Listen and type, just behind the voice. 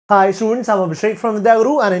Hi students, I'm Abhishek from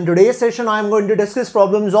Vidyaguru, and in today's session I am going to discuss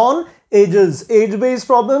problems on ages. Age-based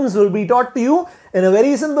problems will be taught to you in a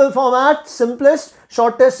very simple format, simplest,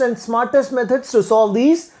 shortest and smartest methods to solve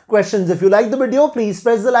these questions. If you like the video, please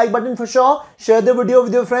press the like button for sure, share the video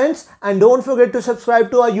with your friends and don't forget to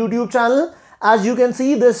subscribe to our YouTube channel. As you can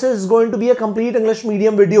see, this is going to be a complete English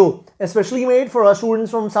medium video, especially made for our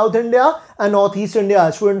students from South India and Northeast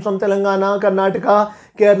India, students from Telangana, Karnataka,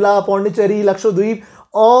 Kerala, Pondicherry, Lakshadweep,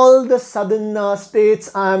 all the southern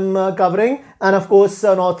states I'm covering, and of course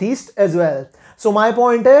Northeast as well. So my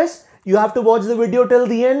point is, you have to watch the video till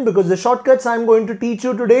the end because the shortcuts I'm going to teach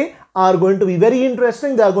you today are going to be very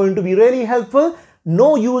interesting. They are going to be really helpful.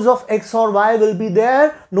 No use of x or y will be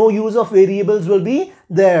there. No use of variables will be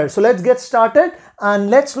there. So let's get started and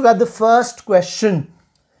let's look at the first question.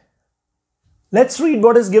 Let's read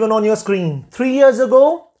what is given on your screen. 3 years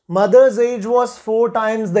ago, mother's age was 4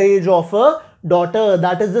 times the age of her daughter.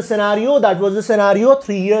 That is the scenario. That was the scenario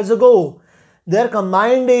 3 years ago. Their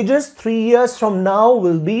combined ages 3 years from now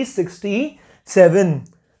will be 67.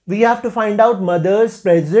 We have to find out mother's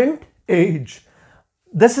present age.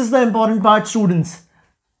 This is the important part, students.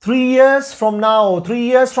 3 years from now,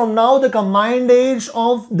 the combined age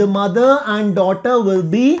of the mother and daughter will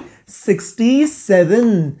be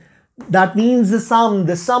 67. That means the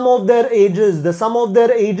sum of their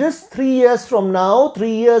ages 3 years from now, 3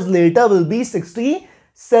 years later will be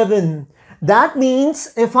 67. That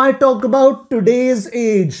means if I talk about today's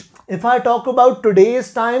age, if I talk about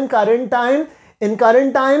today's time, in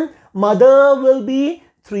current time, mother will be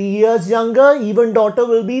 3 years younger, even daughter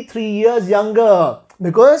will be 3 years younger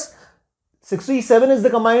because 67 is the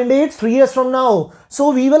combined age 3 years from now. So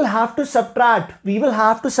we will have to subtract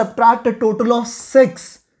a total of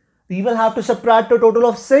 6. We will have to subtract a total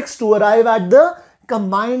of 6 to arrive at the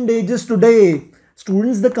combined ages today.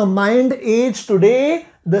 Students, the combined age today,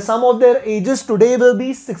 the sum of their ages today will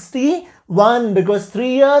be 61 because 3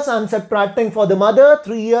 years I'm subtracting for the mother,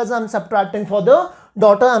 3 years I'm subtracting for the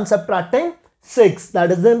daughter, I'm subtracting 6.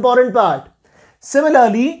 That is the important part.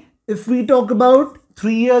 Similarly, if we talk about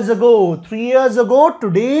 3 years ago,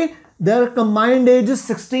 today their combined age is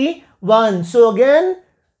 61. So again,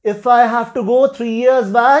 if I have to go 3 years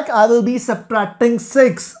back, I will be subtracting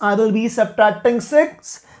 6.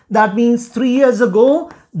 That means 3 years ago,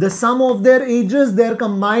 the sum of their ages, their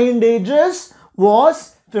combined ages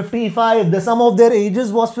was 55. The sum of their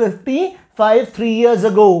ages was 55 3 years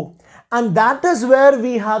ago. And that is where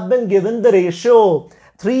we have been given the ratio.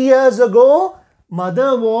 3 years ago,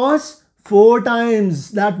 mother was 4 times.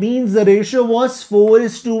 That means the ratio was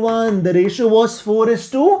 4:1. The ratio was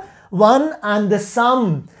 4:1 and the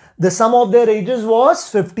sum of their ages was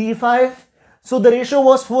 55. So the ratio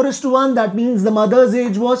was 4:1. That means the mother's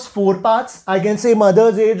age was 4 parts. I can say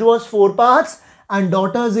mother's age was 4 parts and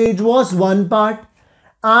daughter's age was 1 part.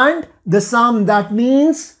 And the sum, that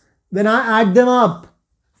means when I add them up,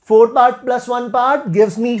 4 part plus 1 part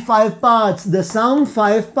gives me 5 parts. The sum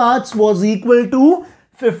 5 parts was equal to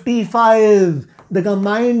 55. The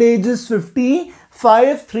combined age is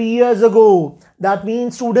 55 3 years ago. That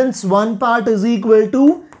means, students, 1 part is equal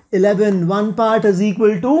to 11. 1 part is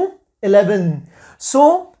equal to 11.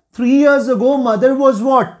 So 3 years ago, mother was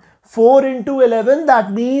what? 4 into 11.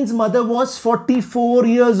 That means mother was 44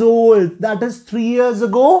 years old. That is 3 years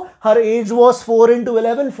ago. Her age was 4 into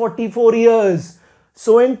 11, 44 years.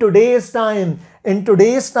 So in today's time,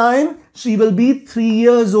 she will be 3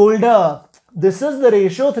 years older. This is the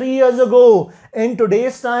ratio 3 years ago. In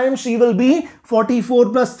today's time, she will be 44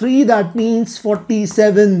 plus 3. That means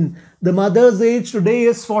 47. The mother's age today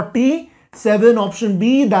is 47. Option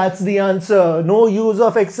B, that's the answer. No use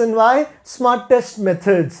of x and y, smartest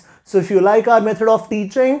methods. So if you like our method of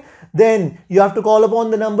teaching, then you have to call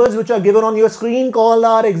upon the numbers which are given on your screen. Call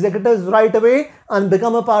our executives right away and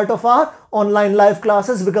become a part of our online live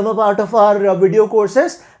classes, become a part of our video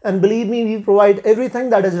courses. And believe me, we provide everything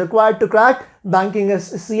that is required to crack banking,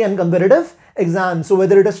 SSC and competitive exams. So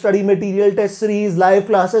whether it is study material, test series, live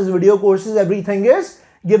classes, video courses, everything is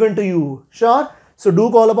given to you. Sure? So do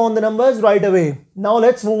call upon the numbers right away. Now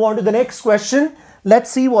let's move on to the next question. Let's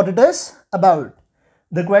see what it is about.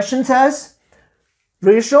 The question says,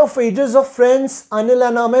 ratio of ages of friends Anil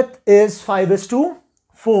and Amit is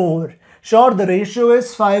 5:4. Sure, the ratio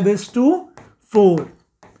is 5:4.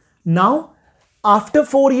 Now, after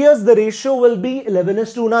 4 years, the ratio will be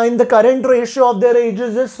 11:9. The current ratio of their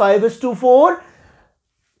ages is 5:4.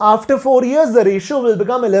 After 4 years, the ratio will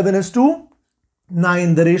become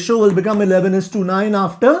 11:9. The ratio will become 11:9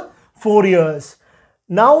 after 4 years.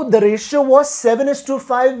 Now, the ratio was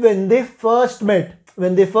 7:5 when they first met.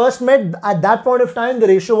 When they first met, at that point of time, the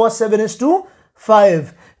ratio was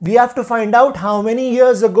 7:5. We have to find out how many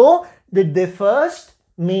years ago did they first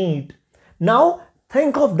meet. Now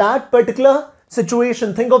think of that particular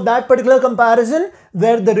situation, think of that particular comparison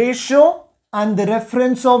where the ratio and the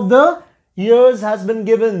reference of the years has been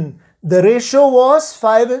given. The ratio was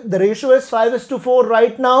 5, the ratio is 5:4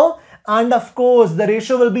 right now, and of course the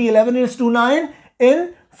ratio will be 11:9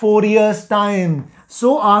 in 4 years time.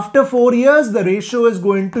 So after 4 years the ratio is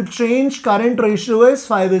going to change. Current ratio is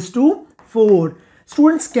 5:4.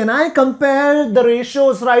 Students, can I compare the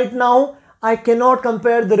ratios right now? I cannot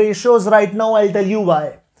compare the ratios right now. I'll tell you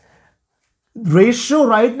why. Ratio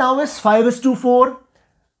right now is 5:4.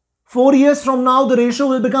 4 years from now the ratio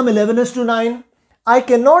will become 11:9. I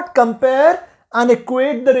cannot compare and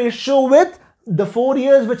equate the ratio with the 4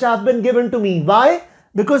 years which have been given to me. Why?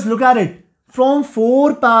 Because look at it. From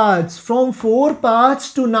 4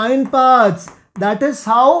 parts to 9 parts. That is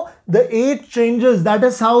how the age changes. That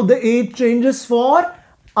is how the age changes for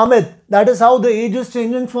Amit. That is how the age is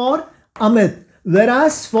changing for Amit.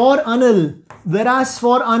 Whereas for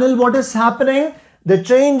Anil, what is happening? The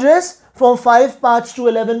change is from 5 parts to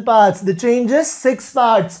 11 parts. The change is 6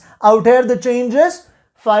 parts. Out here the change is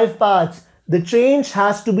 5 parts. The change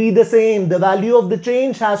has to be the same. The value of the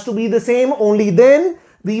change has to be the same. Only then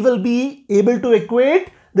we will be able to equate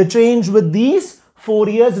the change with these 4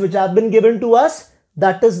 years which have been given to us.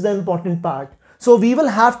 That is the important part. So we will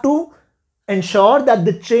have to ensure that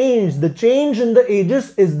the change in the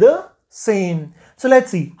ages is the same. So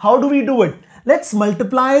let's see, how do we do it? Let's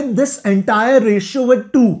multiply this entire ratio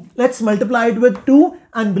with 2. Let's multiply it with 2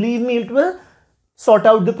 and believe me, it will sort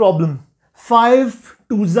out the problem. 5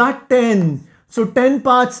 2s are 10. So 10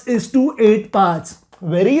 parts is to 8 parts.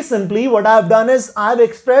 Very simply, what I have done is I have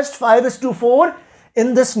expressed 5:4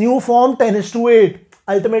 in this new form 10:8.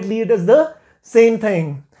 Ultimately, it is the same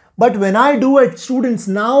thing. But when I do it, students,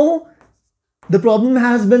 now the problem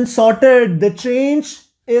has been sorted. The change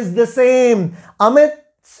is the same.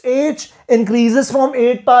 Amit's age increases from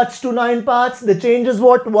 8 parts to 9 parts. The change is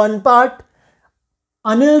what? 1 part.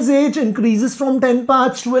 Anil's age increases from 10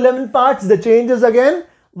 parts to 11 parts. The change is again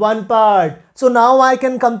 1 part. So now I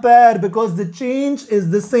can compare because the change is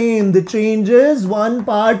the same. The change is 1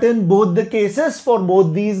 part in both the cases for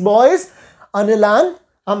both these boys, Anil and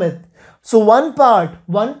Amit. So 1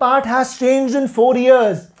 part has changed in 4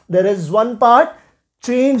 years. There is 1 part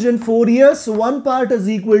change in 4 years. So 1 part is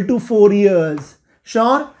equal to 4 years.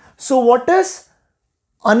 Sure? So what is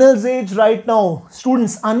Anil's age right now?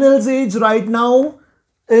 Students, Anil's age right now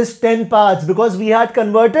is 10 parts because we had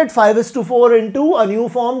converted 5:4 into a new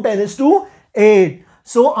form 10:8.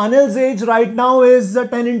 So Anil's age right now is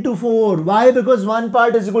 10:4. Why? Because 1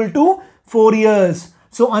 part is equal to 4 years.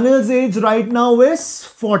 So Anil's age right now is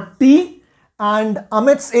 40 and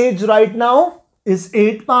Amit's age right now is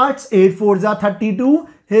 8 parts. 8 4s are 32.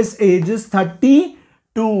 His age is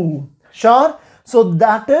 32. Sure? So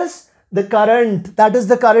that is the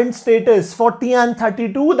current status. 40 and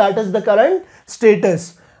 32, that is the current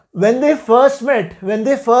status. When they first met,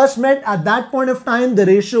 at that point of time, the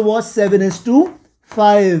ratio was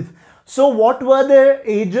 7:5. So what were their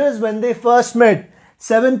ages when they first met?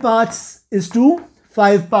 7 parts is to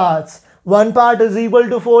 5 parts. 1 part is equal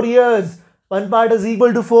to 4 years. 1 part is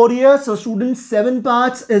equal to 4 years. So students, 7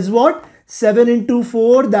 parts is what? 7 into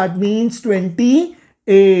 4, that means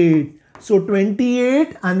 28. So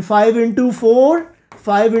 28 and 5 into 4,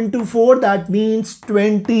 that means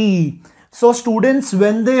 20. So students,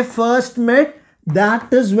 when they first met,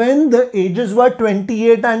 that is when the ages were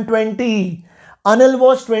 28 and 20. Anil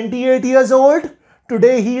was 28 years old.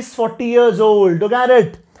 Today he is 40 years old. Look at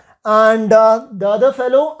it. And the other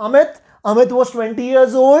fellow, Amit was 20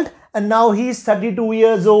 years old and now he is 32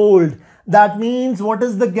 years old. That means what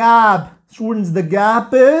is the gap? Students, the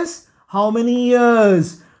gap is how many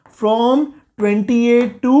years? From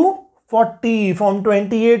 28 to 40. From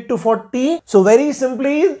 28 to 40. So very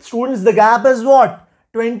simply, students, the gap is what?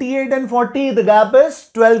 28 and 40, the gap is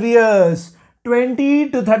 12 years. 20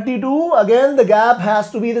 to 32, again the gap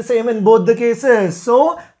has to be the same in both the cases.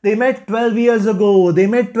 So they met 12 years ago. They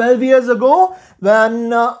met 12 years ago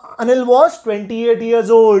when Anil was 28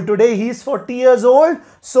 years old. Today he is 40 years old.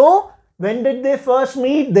 So when did they first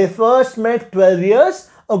meet? They first met 12 years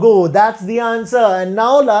ago. That's the answer. And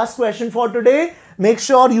now last question for today. Make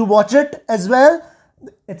sure you watch it as well.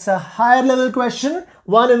 It's a higher level question.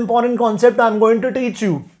 One important concept I'm going to teach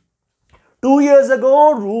you. 2 years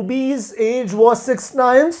ago, Ruby's age was 6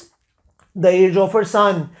 times the age of her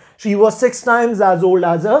son. She was 6 times as old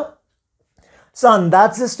as her son.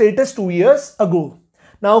 That's the status 2 years ago.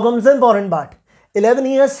 Now comes the important part. 11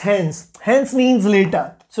 years hence. Hence means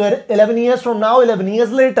later. So 11 years from now, 11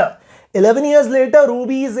 years later. 11 years later,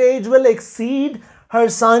 Ruby's age will exceed her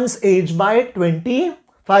son's age by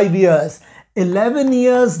 25 years. 11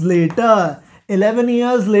 years later,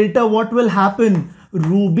 what will happen?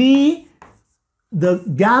 The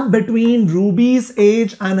gap between Ruby's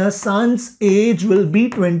age and her son's age will be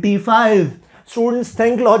 25. Students,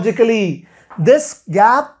 think logically. This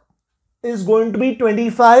gap is going to be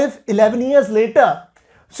 25 11 years later.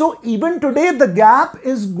 So even today the gap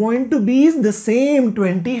is going to be the same,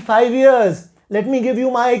 25 years. Let me give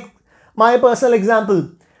you my personal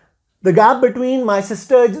example. The gap between my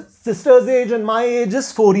sister's age and my age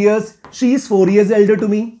is 4 years. She is 4 years elder to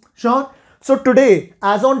me. Sure. So today,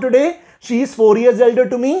 as on today, she is 4 years elder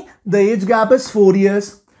to me. The age gap is 4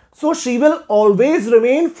 years. So she will always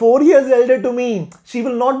remain 4 years elder to me. She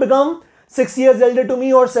will not become 6 years elder to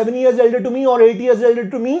me or 7 years elder to me or 8 years elder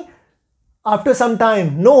to me after some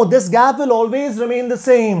time. No, this gap will always remain the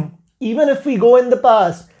same. Even if we go in the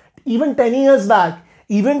past, even 10 years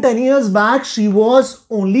back, she was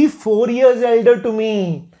only 4 years elder to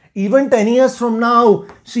me. Even 10 years from now,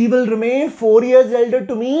 she will remain 4 years elder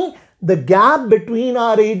to me. The gap between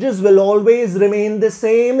our ages will always remain the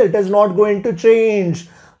same. It is not going to change.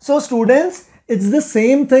 So students, it's the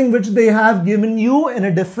same thing which they have given you in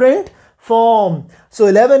a different form. So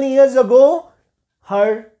 11 years ago,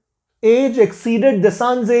 her age exceeded the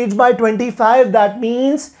son's age by 25. That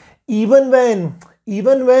means even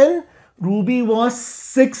when Ruby was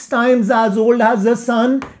 6 times as old as her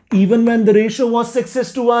son, even when the ratio was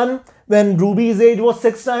 6:1, when Ruby's age was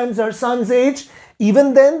 6 times her son's age,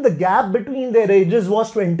 even then the gap between their ages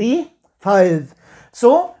was 25.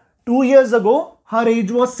 So 2 years ago, her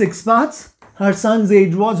age was 6 parts. Her son's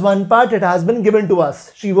age was 1 part. It has been given to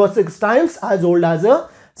us. She was 6 times as old as her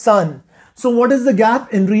son. So what is the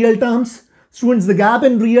gap in real terms? Students, the gap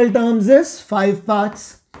in real terms is 5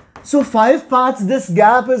 parts. So 5 parts, this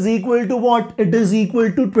gap is equal to what? It is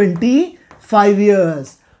equal to 25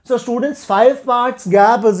 years. So students, 5 parts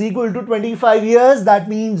gap is equal to 25 years. That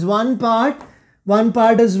means 1 part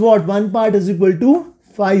is what? 1 part is equal to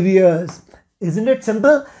 5 years. Isn't it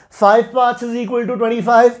simple? 5 parts is equal to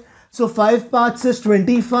 25. So 5 parts is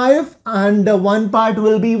 25 and 1 part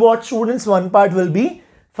will be what, students? 1 part will be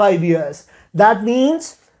 5 years. That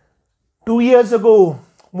means 2 years ago,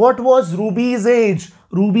 what was Ruby's age?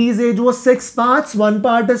 Ruby's age was 6 parts. 1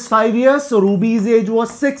 part is 5 years. So Ruby's age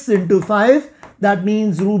was 6 into 5. That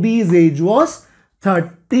means Ruby's age was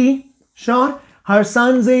 30. Sure. Her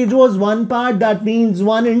son's age was 1 part. That means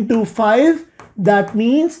 1 into 5. That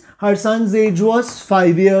means her son's age was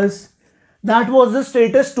 5 years. That was the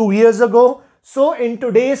status 2 years ago. So in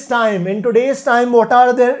today's time, what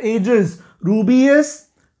are their ages? Ruby is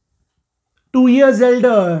 2 years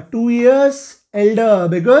elder. 2 years elder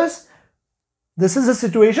because this is the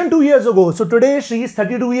situation 2 years ago. So today she is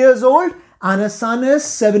 32 years old and her son is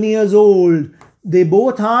 7 years old. They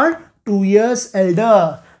both are 2 years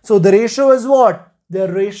elder. So the ratio is what? The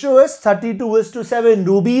ratio is 32:7.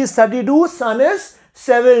 Ruby is 32, son is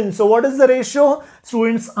 7. So what is the ratio?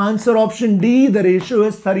 Students, answer option D. The ratio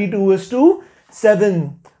is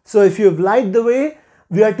 32:7. So if you've liked the way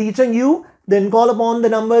we are teaching you, then call upon the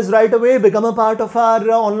numbers right away. Become a part of our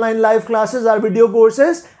online live classes, our video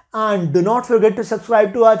courses. And do not forget to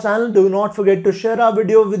subscribe to our channel. Do not forget to share our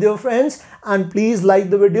video with your friends. And please like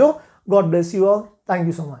the video. God bless you all. Thank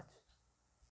you so much.